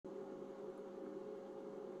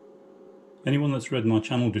Anyone that's read my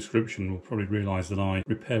channel description will probably realise that I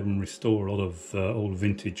repair and restore a lot of old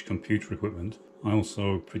vintage computer equipment. I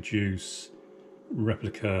also produce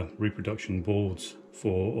replica reproduction boards for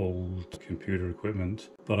old computer equipment,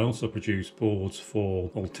 but I also produce boards for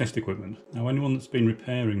old test equipment. Now, anyone that's been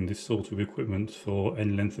repairing this sort of equipment for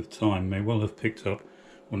any length of time may well have picked up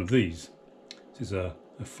one of these. This is a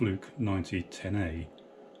Fluke 9010A.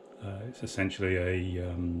 It's essentially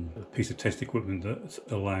a piece of test equipment that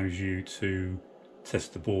allows you to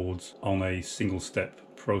test the boards on a single step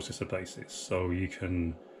processor basis. So you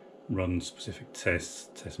can run specific tests,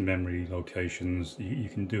 test memory locations. You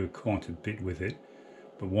can do quite a bit with it.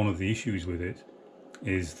 But one of the issues with it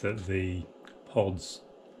is that the pods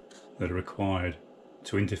that are required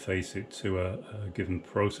to interface it to a given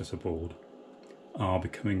processor board are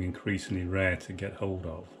becoming increasingly rare to get hold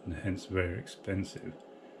of, and hence very expensive.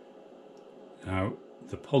 Now,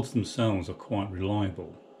 the pods themselves are quite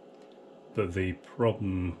reliable, but the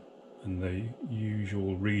problem and the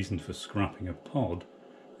usual reason for scrapping a pod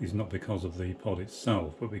is not because of the pod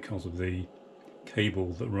itself, but because of the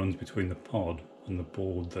cable that runs between the pod and the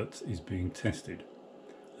board that is being tested.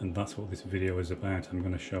 And that's what this video is about. I'm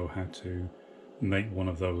going to show how to make one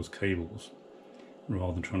of those cables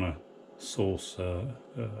rather than trying to source a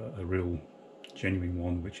real genuine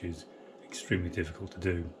one, which is extremely difficult to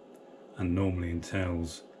do and normally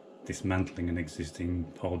entails dismantling an existing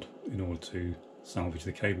pod in order to salvage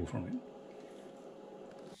the cable from it.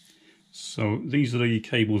 So these are the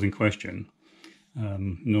cables in question.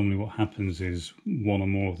 Normally what happens is one or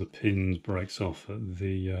more of the pins breaks off at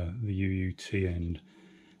the UUT end.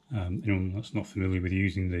 Anyone that's not familiar with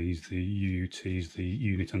using these, the UUT is the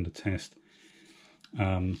unit under test.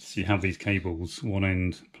 So you have these cables, one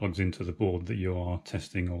end plugs into the board that you are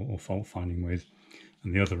testing or fault finding with,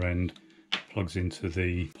 and the other end plugs into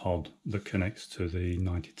the pod that connects to the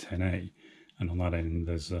 9010A, and on that end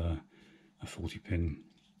there's a 40 pin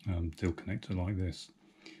DIL connector like this.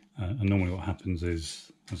 And normally what happens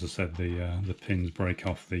is, as I said, the pins break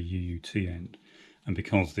off the UUT end, and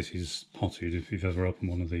because this is potted, if you've ever opened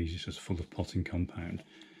one of these, it's just full of potting compound,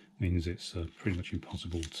 means it's pretty much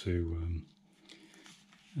impossible to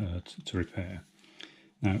repair.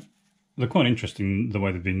 Now, they're quite interesting the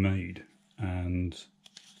way they've been made, and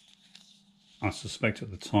I suspect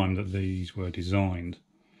at the time that these were designed,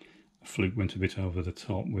 Fluke went a bit over the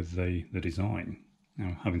top with the design.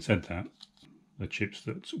 Now, having said that, the chips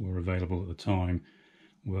that were available at the time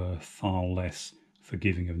were far less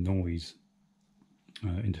forgiving of noise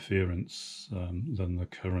interference than the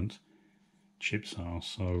current chips are.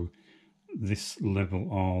 So this level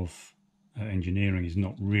of engineering is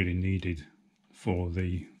not really needed for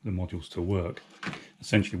the modules to work.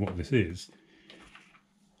 Essentially what this is,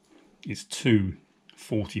 it's two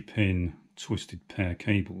 40 pin twisted pair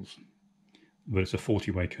cables, but it's a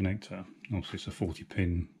 40-way connector. Obviously it's a 40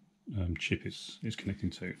 pin chip it's connecting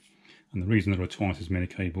to, and the reason there are twice as many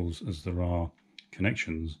cables as there are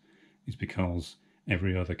connections is because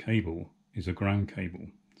every other cable is a ground cable.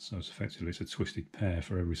 So it's effectively a twisted pair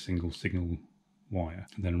for every single signal wire,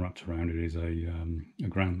 and then wrapped around it is a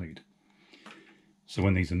ground lead. So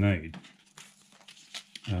when these are made,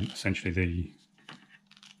 essentially the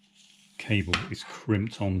cable is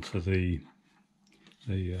crimped onto the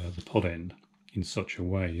pod end in such a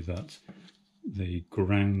way that the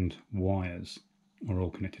ground wires are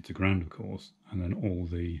all connected to ground, of course, and then all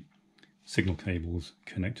the signal cables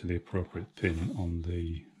connect to the appropriate pin on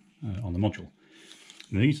the module.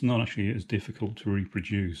 Now, these are not actually as difficult to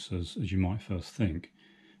reproduce as you might first think.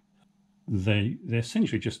 They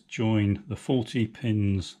essentially just join the 40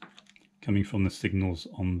 pins coming from the signals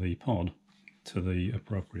on the pod to the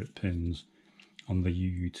appropriate pins on the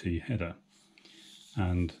UUT header.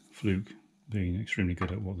 And Fluke, being extremely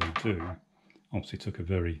good at what they do, obviously took a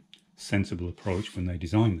very sensible approach when they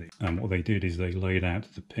designed it. And what they did is they laid out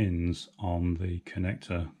the pins on the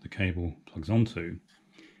connector the cable plugs onto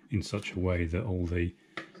in such a way that all the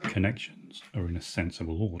connections are in a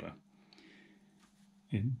sensible order.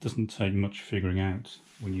 It doesn't take much figuring out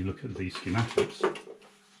when you look at these schematics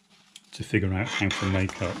to figure out how to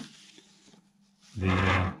make up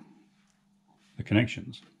the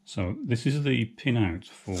connections. So this is the pin out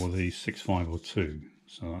for the 6502.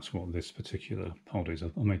 So that's what this particular pod is.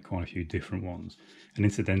 I've made quite a few different ones, and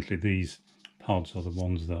incidentally these pods are the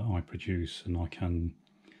ones that I produce, and I can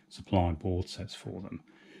supply board sets for them.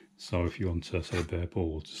 So if you want to say bare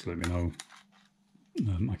boards, just let me know.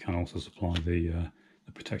 I can also supply the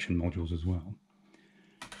protection modules as well.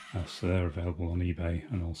 So they're available on eBay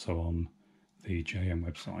and also on the JM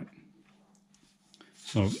website.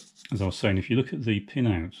 So as I was saying, if you look at the pin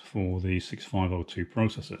out for the 6502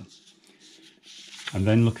 processor, and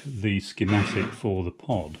then look at the schematic for the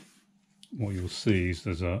pod, what you'll see is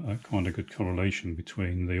there's a kind of good correlation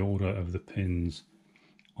between the order of the pins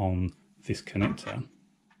on this connector,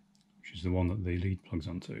 which is the one that the lead plugs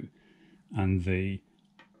onto, and the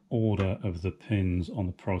order of the pins on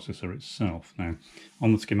the processor itself. Now,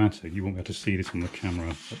 on the schematic, you won't be able to see this on the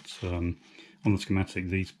camera, but on the schematic,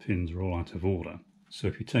 these pins are all out of order. So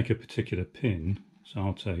if you take a particular pin, so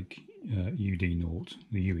I'll take UD0,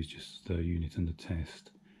 the U is just the unit under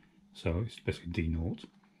test, so it's basically D0,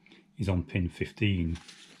 is on pin 15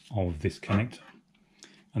 of this connector.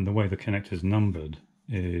 And the way the connector is numbered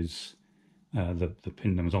is the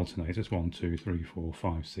pin numbers alternate. It's 1, 2, 3, 4,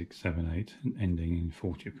 5, 6, 7, 8, ending in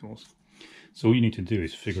 40, of course. So all you need to do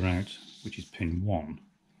is figure out which is pin 1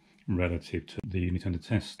 relative to the unit under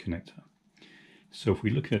test connector. So if we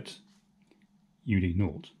look at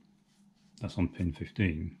UD0, that's on pin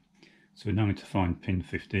 15. So we now need to find pin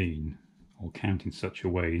 15, or count in such a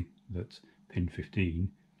way that pin 15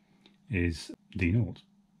 is D0,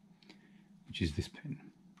 which is this pin.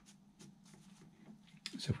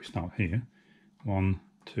 So if we start here, 1,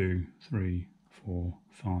 2, 3, 4,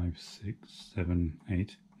 5, 6, 7,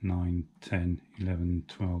 8, 9, 10, 11,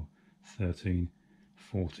 12, 13,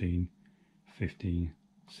 14, 15,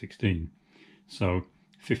 16. So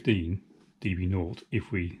 15 dB0,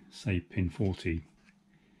 if we say pin 40,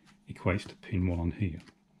 equates to pin 1 on here.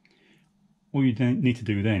 All you need to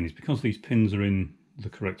do then is, because these pins are in the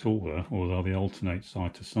correct order, although they alternate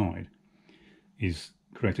side to side, is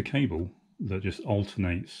create a cable that just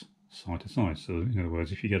alternates side to side. So in other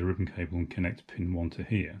words, if you get a ribbon cable and connect pin 1 to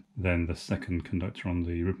here, then the second conductor on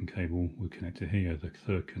the ribbon cable would connect to here, the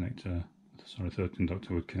third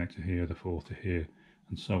conductor would connect to here, the fourth to here,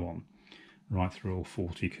 and so on, right through all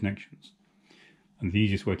 40 connections. And the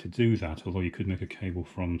easiest way to do that, although you could make a cable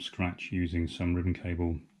from scratch using some ribbon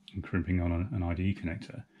cable and crimping on an IDE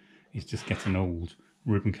connector, is just get an old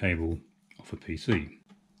ribbon cable off a PC.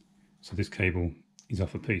 So this cable is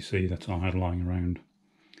off a PC that I had lying around.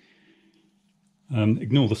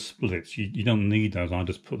 Ignore the splits, you don't need those. I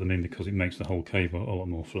just put them in because it makes the whole cable a lot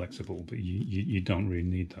more flexible, but you don't really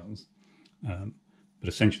need those. But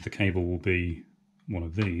essentially the cable will be one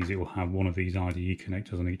of these. It will have one of these IDE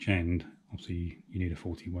connectors on each end. Obviously you need a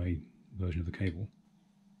 40-way version of the cable.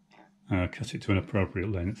 Cut it to an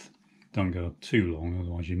appropriate length. Don't go too long,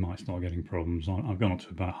 otherwise you might start getting problems. I've gone up to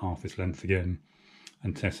about half this length again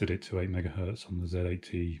and tested it to 8 MHz on the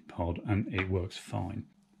Z80 pod, and it works fine.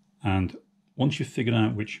 And once you've figured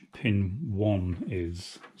out which pin 1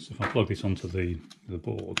 is, so if I plug this onto the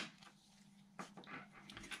board,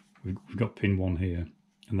 we've got pin 1 here,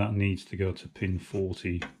 and that needs to go to pin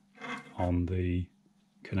 40 on the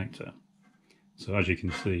connector. So as you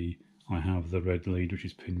can see, I have the red lead, which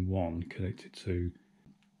is pin 1, connected to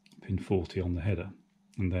pin 40 on the header,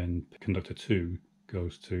 and then conductor 2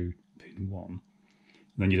 goes to pin 1. And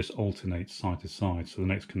then you just alternate side to side, so the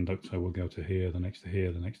next conductor will go to here, the next to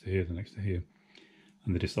here, the next to here, the next to here,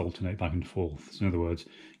 and they just alternate back and forth. So in other words,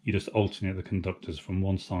 you just alternate the conductors from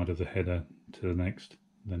one side of the header to the next,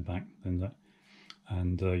 then back, then that,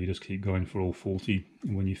 and you just keep going for all 40,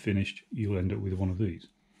 and when you've finished you'll end up with one of these.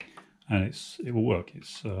 And it will work.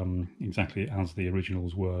 It's exactly as the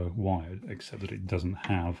originals were wired, except that it doesn't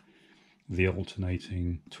have the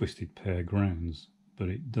alternating twisted pair grounds, but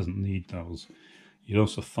it doesn't need those. You'll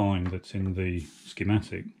also find that in the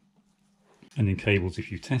schematic and in cables,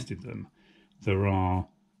 if you've tested them, there are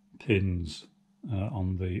pins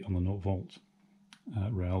on the 0-volt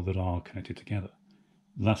rail that are connected together.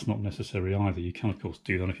 That's not necessary either. You can of course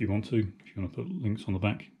do that if you want to. If you want to put links on the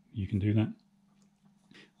back, you can do that.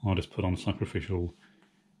 I'll just put on a sacrificial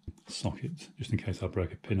socket just in case I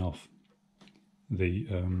break a pin off the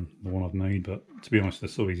one I've made, but to be honest, they're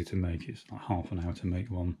so easy to make. It's like half an hour to make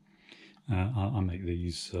one. I make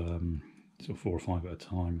these sort of 4 or 5 at a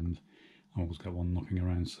time, and I've always got one knocking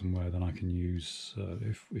around somewhere that I can use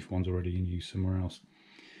if one's already in use somewhere else.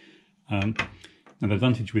 Now the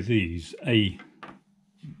advantage with these,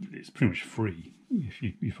 it's pretty much free. If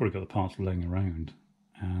you've probably got the parts laying around,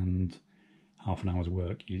 and half an hour's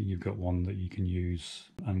work, you've got one that you can use,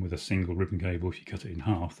 and with a single ribbon cable, if you cut it in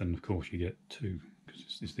half, then of course you get 2,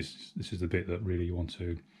 because this is the bit that really you want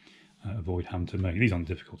to avoid having to make. These aren't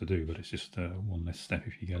difficult to do, but it's just one less step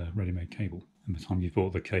if you get a ready-made cable. And by the time you've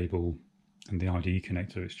bought the cable and the IDE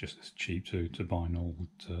connector, it's just as cheap to buy an old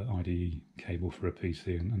IDE cable for a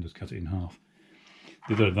PC and just cut it in half.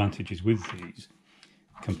 The other advantages with these,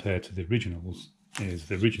 compared to the originals, is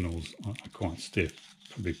the originals are quite stiff,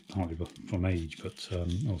 probably partly from age, but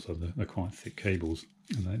also they're quite thick cables,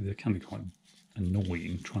 and they can be quite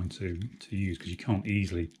annoying trying to use, because you can't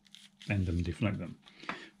easily bend them and deflect them.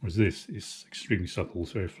 Whereas this is extremely supple,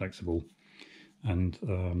 it's very flexible, and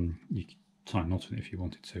you can tie a knot in it if you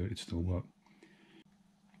wanted to, it'd still work.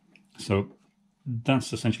 So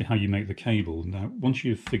that's essentially how you make the cable. Now, once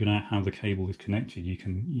you've figured out how the cable is connected, you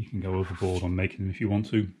can go overboard on making them if you want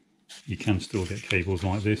to. You can still get cables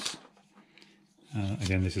like this.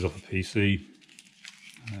 Again, this is off a PC.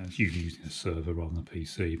 It's usually using a server rather than a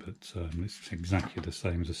PC, but it's exactly the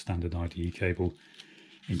same as a standard IDE cable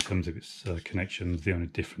in terms of its connections. The only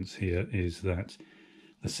difference here is that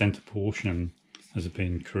the centre portion has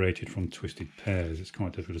been created from twisted pairs. It's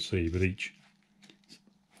quite difficult to see, but each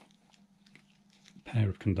pair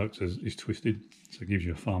of conductors is twisted, so it gives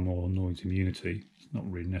you a far more noise immunity. It's not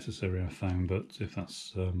really necessary, I found, but if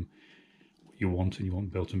that's what you want and you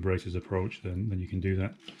want belt and braces approach, then you can do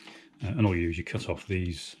that. And all you do is you cut off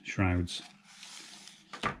these shrouds,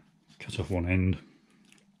 cut off one end,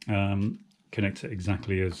 connect it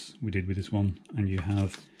exactly as we did with this one, and you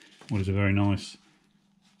have what is a very nice,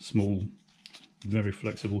 small, very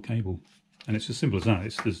flexible cable. And it's as simple as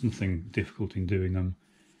that. There's nothing difficult in doing them.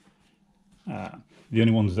 The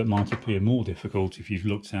only ones that might appear more difficult if you've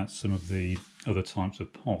looked at some of the other types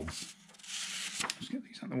of pods. Let's get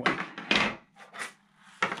these out of the way.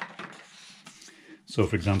 So,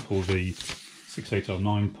 for example, the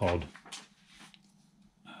 6809 pod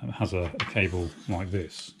has a cable like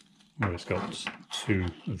this, where it's got two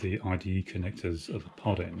of the IDE connectors at the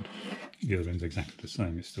pod end. The other end's exactly the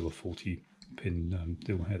same, it's still a 40-pin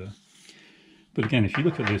dual header. But again, if you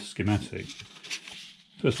look at this schematic,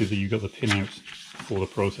 firstly you've got the pin out for the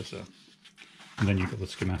processor, and then you've got the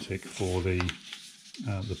schematic for the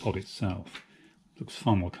pod itself. It looks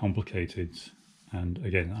far more complicated, and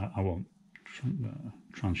again, I won't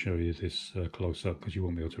try and show you this close up because you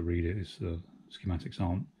won't be able to read it. The schematics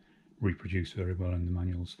aren't reproduced very well in the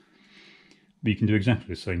manuals. But you can do exactly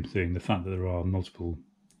the same thing. The fact that there are multiple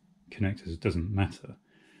connectors doesn't matter.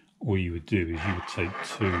 All you would do is you would take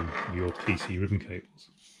two of your PC ribbon cables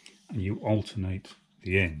and you alternate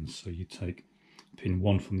the ends. So you take pin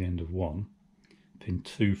 1 from the end of one, pin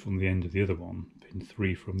 2 from the end of the other one, pin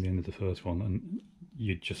 3 from the end of the first one, and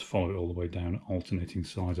you just follow it all the way down, alternating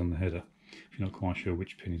sides on the header. If you're not quite sure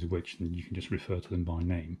which pin is which, then you can just refer to them by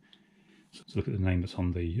name. So look at the name that's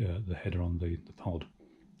on the header on the pod,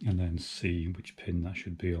 and then see which pin that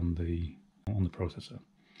should be on the processor.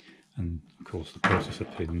 And of course, the processor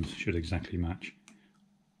pins should exactly match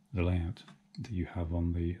the layout that you have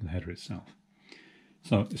on the header itself.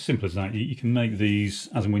 So as simple as that. You can make these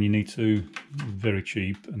as and when you need to, very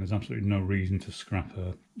cheap, and there's absolutely no reason to scrap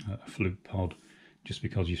a Fluke pod just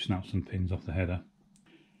because you've snapped some pins off the header.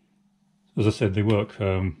 As I said, they work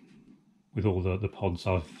with all the pods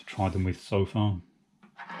I've tried them with so far.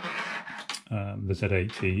 The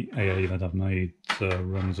Z80 AA that I've made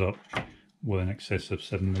runs up well in excess of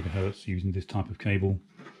 7 MHz using this type of cable.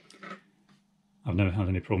 I've never had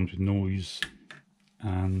any problems with noise,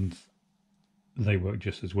 and they work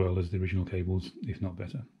just as well as the original cables, if not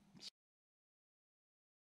better.